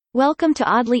Welcome to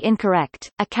Oddly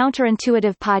Incorrect, a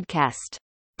counterintuitive podcast.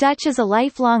 Dutch is a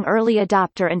lifelong early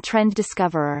adopter and trend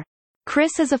discoverer.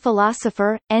 Chris is a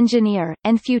philosopher, engineer,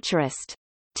 and futurist.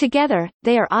 Together,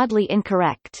 they are oddly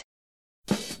incorrect.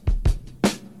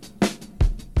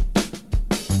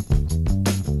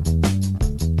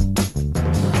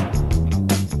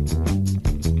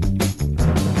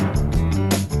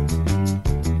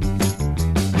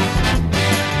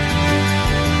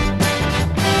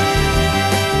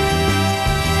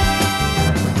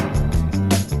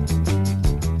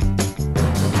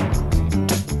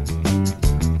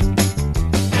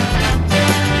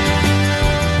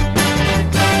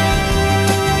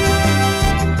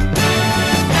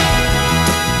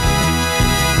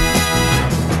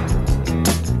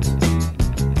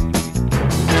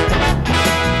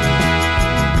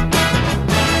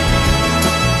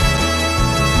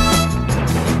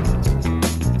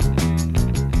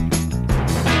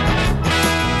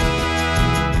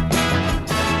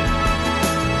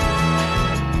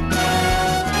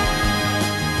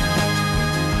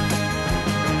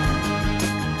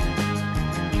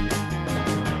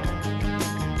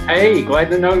 Hey, glad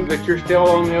to know that you're still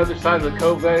on the other side of the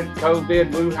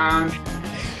COVID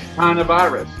Wuhan China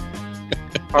virus.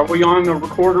 Are we on the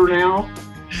recorder now?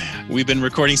 We've been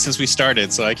recording since we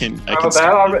started, so I can.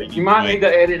 You might need to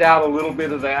edit out a little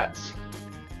bit of that.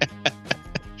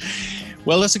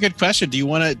 Well, that's a good question. Do you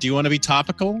want to be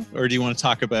topical, or do you want to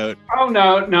talk about? Oh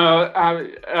no.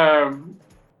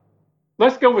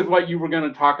 Let's go with what you were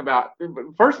going to talk about.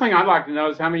 First thing I'd like to know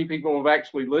is how many people have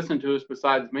actually listened to us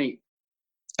besides me.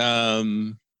 I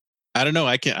don't know.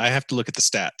 I have to look at the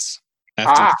stats.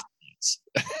 I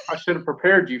should have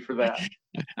prepared you for that.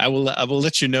 I will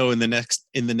let you know in the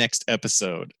next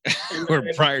episode or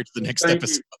prior to the next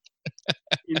episode.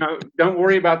 Don't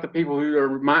worry about the people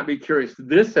who might be curious.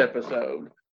 This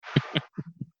episode.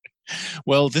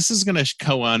 Well, this is going to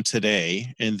go on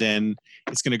today, and then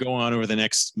it's going to go on over the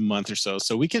next month or so.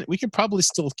 So we can probably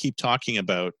still keep talking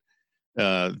about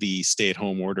the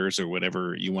stay-at-home orders or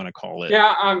whatever you want to call it.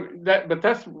 Yeah,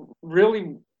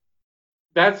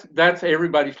 that's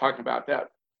everybody's talking about that.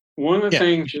 One of the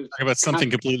things is talking about something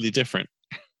completely different.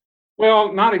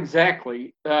 Well, not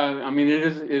exactly.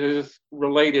 It is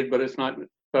related, but it's not.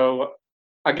 So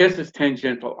I guess it's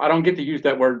tangential. I don't get to use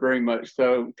that word very much,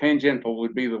 so tangential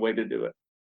would be the way to do it.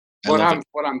 What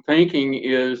I'm thinking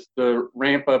is the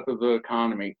ramp up of the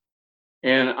economy.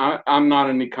 And I'm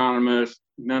not an economist,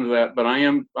 none of that, but I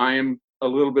am a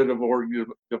little bit of a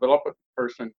development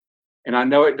person, and I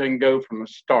know it doesn't go from the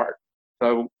start.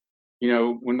 So,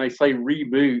 when they say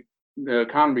reboot the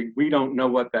economy, we don't know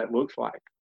what that looks like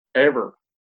ever.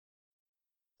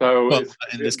 So,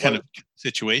 in this kind of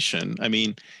situation,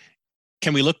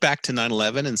 can we look back to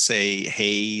 9/11 and say,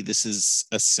 hey, this is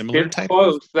a similar type?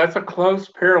 Close. That's a close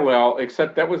parallel,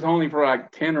 except that was only for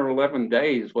like 10 or 11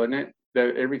 days, wasn't it?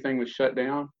 That everything was shut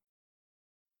down.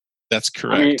 That's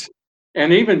correct.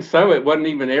 And even so, it wasn't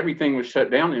even everything was shut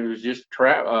down. It was just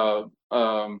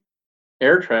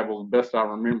air travel. The best I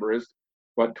remember is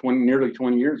nearly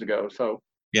 20 years ago. So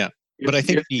yeah, but I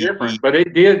think it's different. But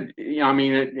it did.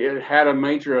 It had a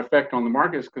major effect on the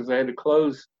markets because they had to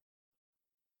close.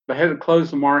 They had to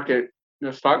close the market,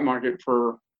 the stock market,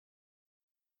 for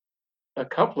a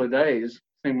couple of days.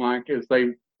 Seemed like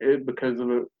because of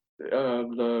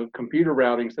the computer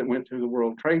routings that went through the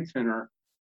World Trade Center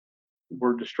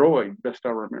were destroyed, best I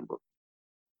remember.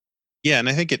 Yeah, and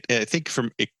I think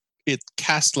it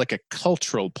cast like a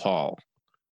cultural pall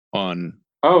on.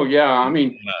 Oh yeah, on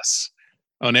us,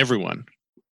 on everyone.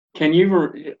 Can you?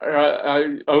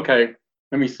 Okay,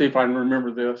 let me see if I can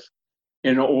remember this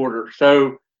in order.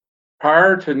 So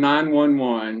prior to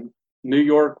 9/11, New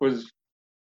York was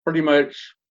pretty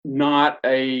much not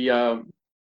a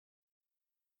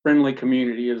friendly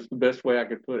community, is the best way I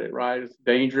could put it, right? It's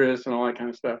dangerous and all that kind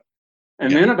of stuff.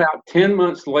 And then about 10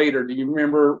 months later, do you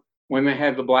remember when they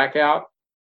had the blackout?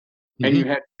 Mm-hmm. And you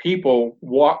had people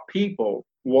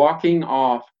walking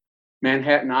off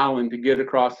Manhattan Island to get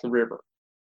across the river.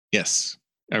 Yes,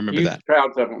 I remember that.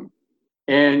 Crowds of them.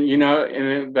 And,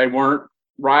 and they weren't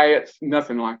riots,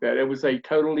 nothing like that. It was a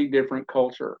totally different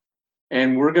culture.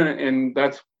 And and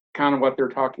that's kind of what they're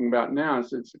talking about now,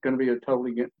 is it's going to be a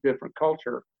totally different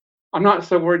culture. I'm not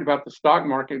so worried about the stock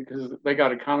market because they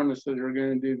got economists that are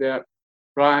going to do that.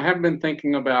 But I have been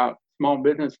thinking about small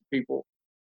business people,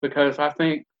 because I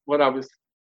think what I was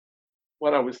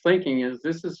thinking is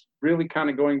this is really kind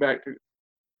of going back to,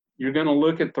 you're going to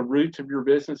look at the roots of your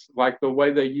business, like the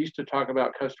way they used to talk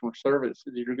about customer service.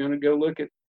 You're going to go look at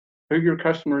who your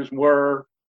customers were,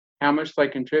 how much they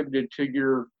contributed to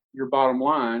your bottom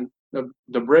line,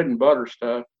 the bread and butter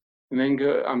stuff, and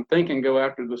then I'm thinking go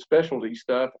after the specialty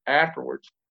stuff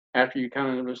afterwards, after you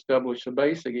kind of establish the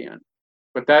base again.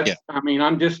 But Yeah. I mean,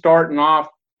 I'm just starting off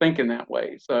thinking that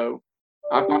way. So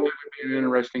I thought that would be an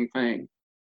interesting thing.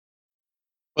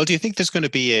 Well, do you think there's going to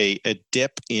be a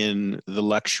dip in the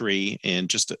luxury and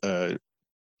just a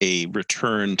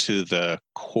return to the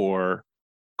core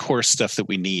stuff that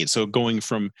we need? So going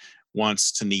from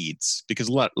wants to needs, because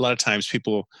a lot of times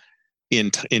people in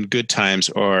good times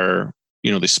are,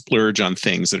 they splurge on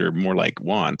things that are more like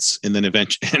wants, and then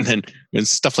when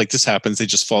stuff like this happens, they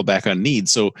just fall back on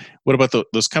needs. So what about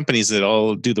those companies that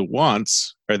all do the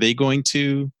wants? Are they going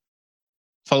to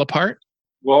fall apart?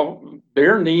 Well,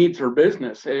 their needs are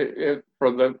business.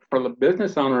 For the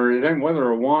business owner, it ain't whether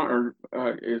a want or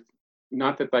it's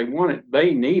not that they want it;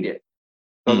 they need it.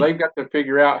 So they've got to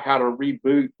figure out how to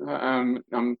reboot.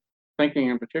 I'm thinking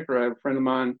in particular, I have a friend of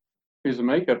mine who's a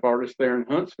makeup artist there in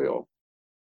Huntsville,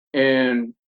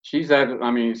 and she's a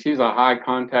high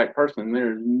contact person.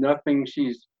 There's nothing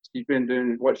she's been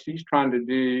doing. What she's trying to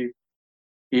do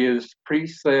is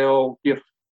pre-sale gift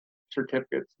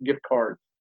certificates, gift cards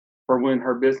for when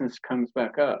her business comes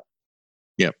back up.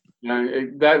 Yep.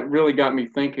 That really got me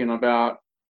thinking about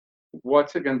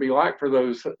what's it going to be like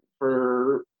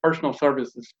for personal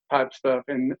services type stuff,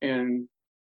 and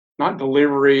not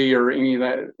delivery or any of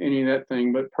that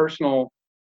thing, but personal,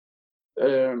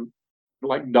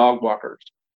 like dog walkers,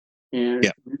 and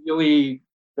really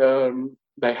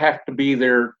they have to be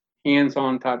their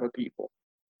hands-on type of people.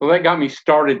 So that got me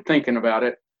started thinking about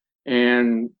it,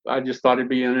 and I just thought it'd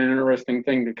be an interesting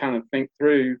thing to kind of think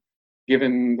through,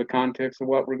 given the context of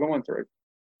what we're going through.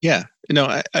 Yeah, no,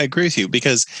 I agree with you,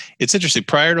 because it's interesting.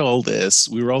 Prior to all this,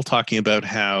 we were all talking about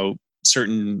how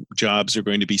certain jobs are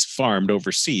going to be farmed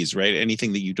overseas, right?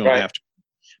 Anything that you don't have to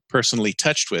personally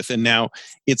touched with. And now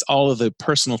it's all of the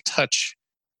personal touch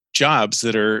jobs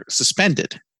that are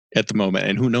suspended at the moment.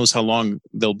 And who knows how long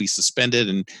they'll be suspended,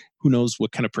 and who knows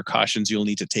what kind of precautions you'll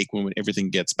need to take when everything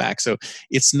gets back. So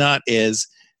it's not as,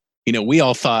 we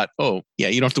all thought, oh, yeah,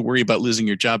 you don't have to worry about losing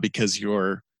your job because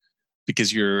you're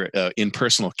in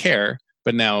personal care,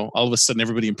 but now all of a sudden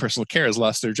everybody in personal care has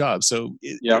lost their job. So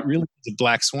it really is a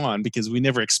black swan, because we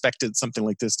never expected something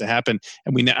like this to happen,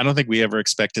 and I don't think we ever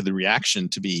expected the reaction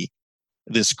to be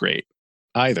this great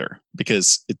either,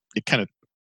 because it kind of,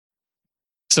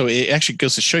 so it actually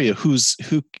goes to show you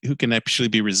who can actually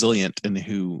be resilient and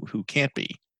who can't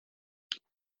be.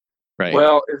 Right.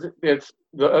 Well, it's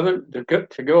the other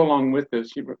to go along with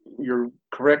this. You're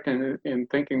correct in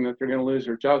thinking that they're going to lose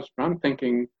their jobs, but I'm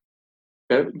thinking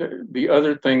that the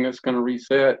other thing that's going to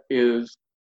reset is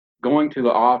going to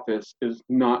the office is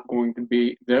not going to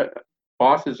be. The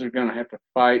bosses are going to have to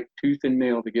fight tooth and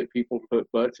nail to get people to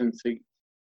put butts in seats,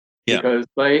 because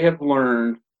they have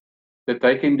learned that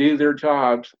they can do their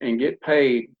jobs and get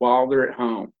paid while they're at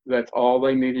home. That's all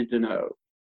they needed to know,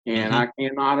 and I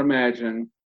cannot imagine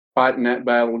fighting that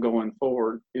battle going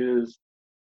forward. Is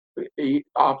the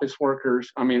office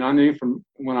workers. I mean, I knew from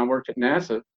when I worked at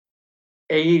NASA,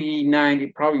 80, 90,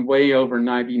 probably way over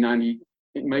 90,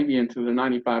 maybe into the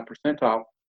 95 percentile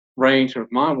range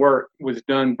of my work was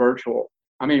done virtual.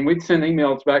 I mean, we'd send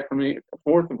emails back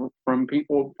forth from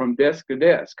people from desk to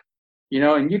desk,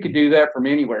 and you could do that from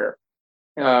anywhere.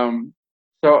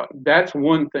 So that's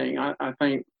one thing. I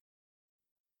think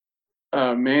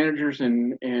managers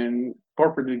and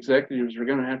corporate executives are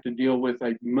going to have to deal with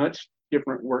a much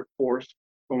different workforce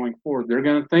going forward. They're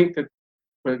going to think that,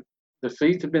 but the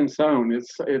seeds have been sown.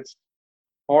 It's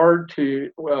hard to,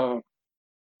 what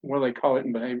do they call it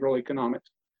in behavioral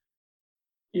economics?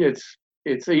 It's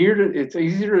easier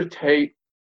to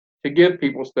give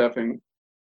people stuff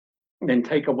than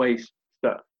take away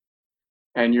stuff.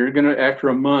 And you're going to, after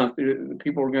a month,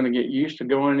 people are going to get used to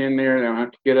going in there. They don't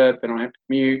have to get up. They don't have to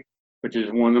commute, which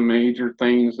is one of the major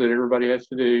things that everybody has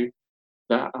to do.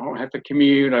 I don't have to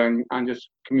commute. I just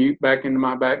commute back into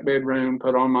my back bedroom,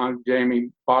 put on my jammy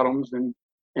bottoms, and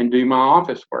do my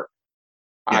office work.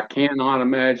 Yeah. I cannot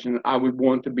imagine I would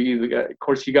want to be the guy. Of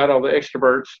course, you got all the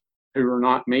extroverts who are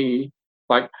not me,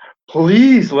 like,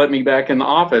 please let me back in the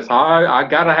office. I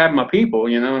got to have my people,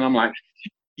 and I'm like,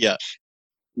 yeah,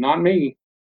 not me.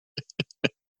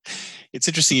 It's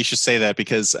interesting you should say that,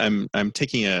 because I'm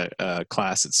taking a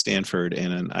class at Stanford,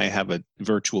 and I have a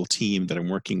virtual team that I'm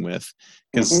working with,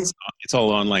 because it's all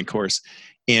online course,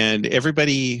 and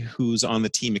everybody who's on the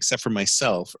team except for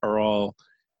myself are all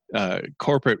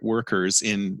corporate workers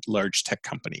in large tech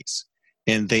companies,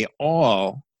 and they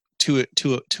all to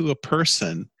a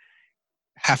person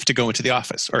have to go into the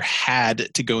office, or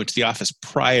had to go into the office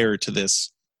prior to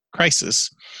this crisis,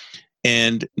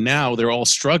 and now they're all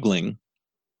struggling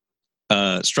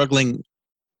struggling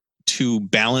to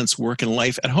balance work and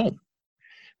life at home,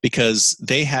 because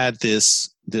they had this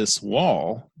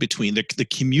wall between the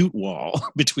commute wall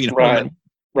between home and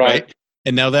right,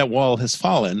 and now that wall has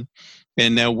fallen,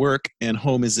 and now work and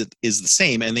home is the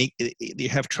same, and they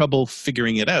have trouble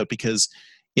figuring it out, because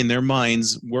in their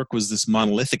minds work was this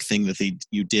monolithic thing that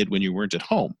you did when you weren't at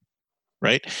home,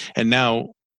 right? And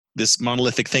now this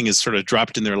monolithic thing is sort of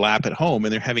dropped in their lap at home,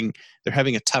 and they're having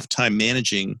a tough time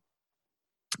managing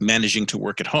to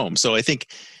work at home. So I think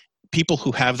people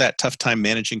who have that tough time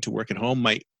managing to work at home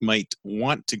might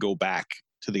want to go back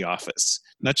to the office,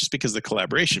 not just because of the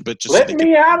collaboration, but just let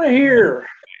me out of here.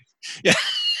 Yeah,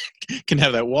 can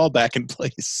have that wall back in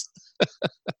place.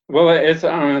 Well, it's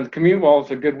the commute wall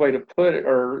is a good way to put it,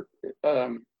 or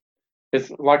it's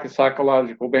like a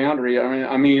psychological boundary.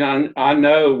 I mean, I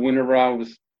know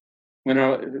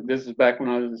this is back when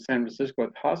I was in San Francisco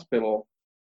at the hospital,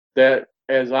 that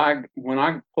when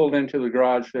I pulled into the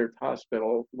garage there at the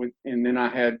hospital, and then I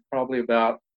had probably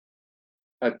about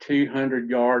a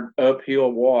 200-yard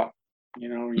uphill walk. You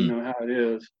know how it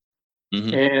is.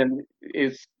 Mm-hmm. And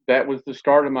that was the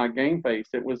start of my game face.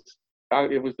 It was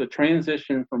the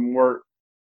transition from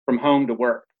home to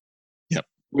work. Yep.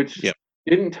 Which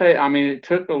didn't take. I mean, it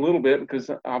took a little bit,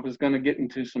 because I was going to get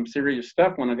into some serious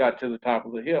stuff when I got to the top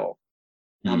of the hill.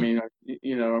 Mm-hmm. I mean,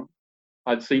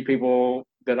 I'd see people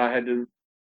that I had to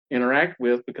interact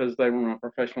with because they were my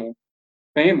professional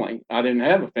family. I didn't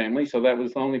have a family, so that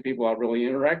was the only people I really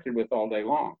interacted with all day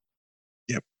long.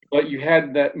 Yep. But you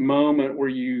had that moment where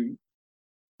you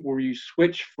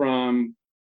switch from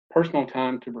personal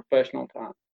time to professional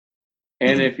time.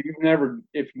 And mm-hmm.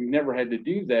 if you've never had to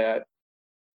do that,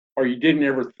 or you didn't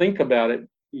ever think about it,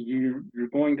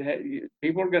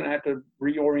 people are going to have to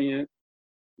reorient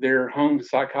their home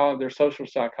psychology, their social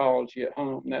psychology at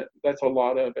home. That's a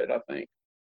lot of it, I think.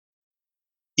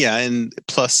 Yeah, and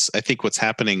plus, I think what's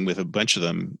happening with a bunch of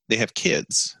them, they have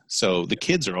kids. So the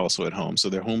kids are also at home. So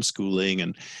they're homeschooling,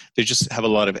 and they just have a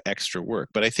lot of extra work.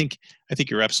 But I think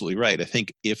you're absolutely right. I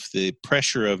think if the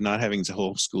pressure of not having to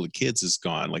homeschool the kids is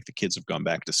gone, like the kids have gone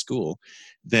back to school,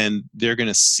 then they're going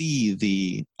to see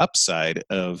the upside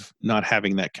of not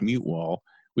having that commute wall,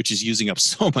 which is using up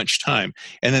so much time.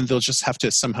 And then they'll just have to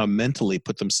somehow mentally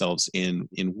put themselves in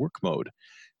work mode.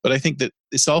 But I think that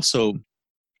this also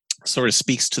sort of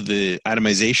speaks to the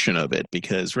atomization of it,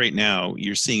 because right now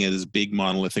you're seeing it as a big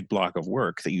monolithic block of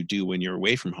work that you do when you're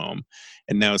away from home.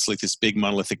 And now it's like this big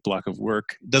monolithic block of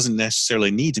work. It doesn't necessarily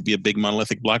need to be a big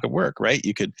monolithic block of work, right?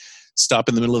 You could stop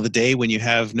in the middle of the day when you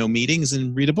have no meetings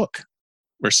and read a book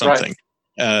or something.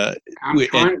 Right.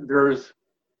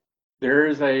 There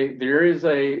is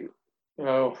a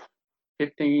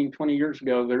 15, 20 years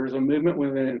ago, there was a movement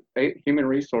within human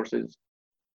resources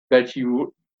that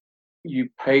you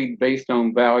paid based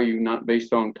on value, not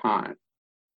based on time.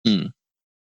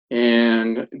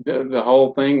 And the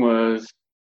whole thing was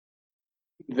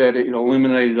that it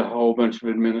eliminated a whole bunch of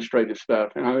administrative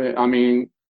stuff. And I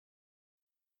mean,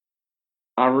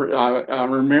 I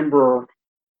remember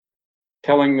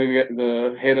telling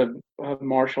the head of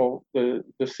Marshall, the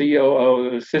COO,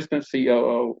 the assistant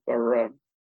COO, or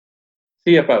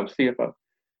CFO.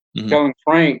 Mm-hmm. Telling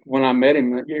Frank when I met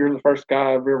him that you're the first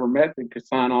guy I've ever met that could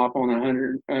sign off on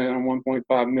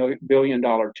 $1.5 billion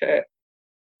check.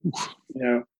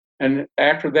 And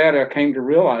after that, I came to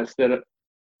realize that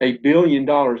 $1 billion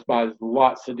buys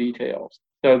lots of details.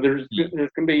 So there's going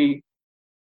to be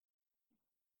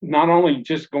not only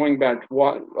just going back to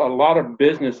what a lot of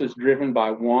business is driven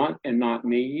by want and not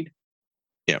need.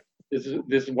 Yeah, this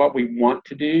is what we want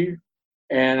to do,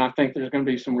 and I think there's going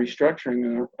to be some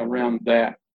restructuring around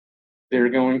that. They're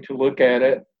going to look at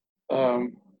it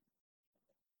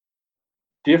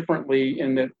differently,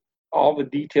 in that all the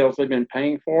details they've been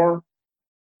paying for,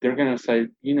 they're going to say,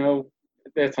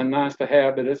 that's a nice to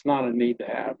have, but it's not a need to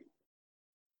have.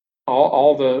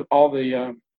 All the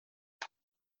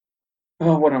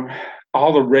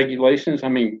regulations. I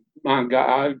mean, my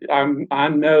God, I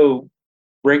know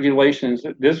regulations.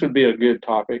 This would be a good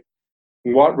topic.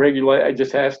 I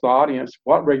just asked the audience,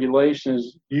 what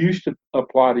regulations used to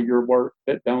apply to your work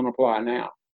that don't apply now?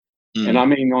 And I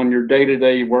mean, on your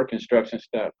day-to-day work instruction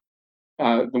stuff.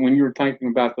 When you were thinking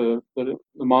about the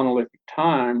monolithic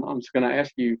time, I'm just going to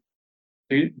ask you,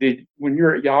 when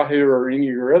you're at Yahoo or any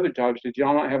of your other jobs, did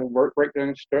y'all not have a work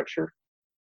breakdown structure?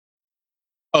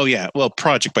 Oh yeah, well,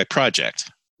 project by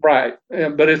project. Right,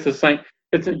 but it's the same.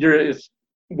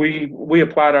 We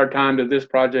applied our time to this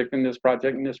project and this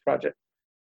project and this project.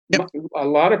 Yep. A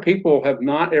lot of people have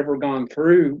not ever gone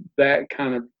through that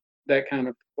kind of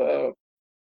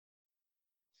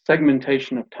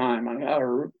segmentation of time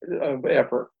or of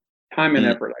effort, time and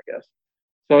effort, I guess.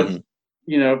 So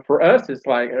it's, for us, it's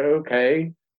like,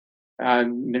 okay,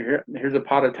 here's a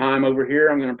pot of time over here.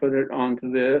 I'm going to put it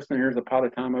onto this, and here's a pot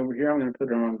of time over here. I'm going to put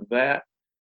it onto that,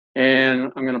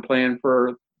 and I'm going to plan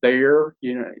for there.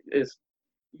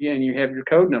 And you have your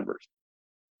code numbers.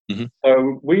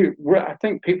 So I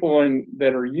think people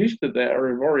that are used to that or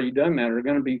have already done that are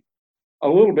going to be a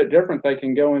little bit different. They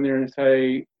can go in there and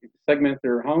say segment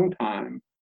their home time,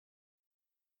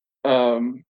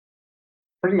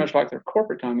 pretty much like their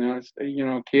corporate time now. It's,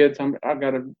 kids,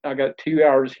 I got 2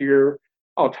 hours here.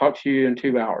 I'll talk to you in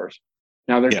 2 hours.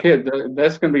 Now they're kids.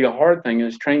 That's going to be a hard thing,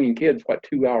 is training kids what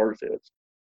 2 hours is.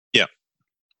 Yeah.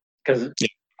 Because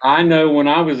I know when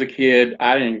I was a kid,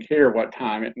 I didn't care what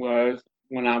time it was.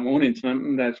 When I wanted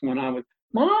something, that's when I was,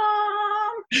 Mom.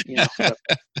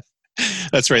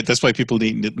 That's right. That's why people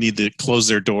need to close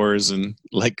their doors and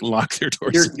lock their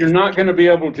doors. You're not going to be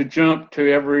able to jump to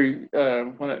every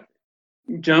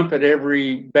jump at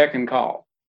every beck and call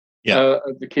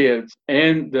of the kids.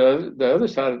 And the other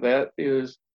side of that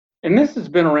is, and this has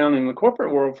been around in the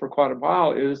corporate world for quite a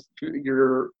while, is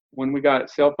when we got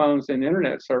cell phones and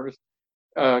internet service,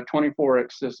 24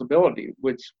 accessibility,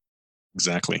 which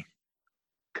exactly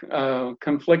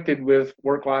conflicted with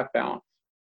work-life balance.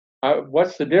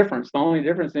 What's the difference? The only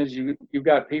difference is you've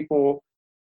got people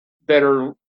that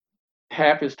are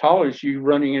half as tall as you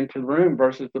running into the room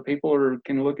versus the people who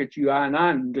can look at you eye and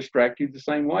eye and distract you the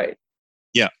same way.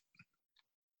 Yeah.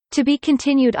 To be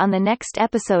continued on the next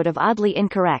episode of Oddly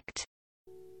Incorrect.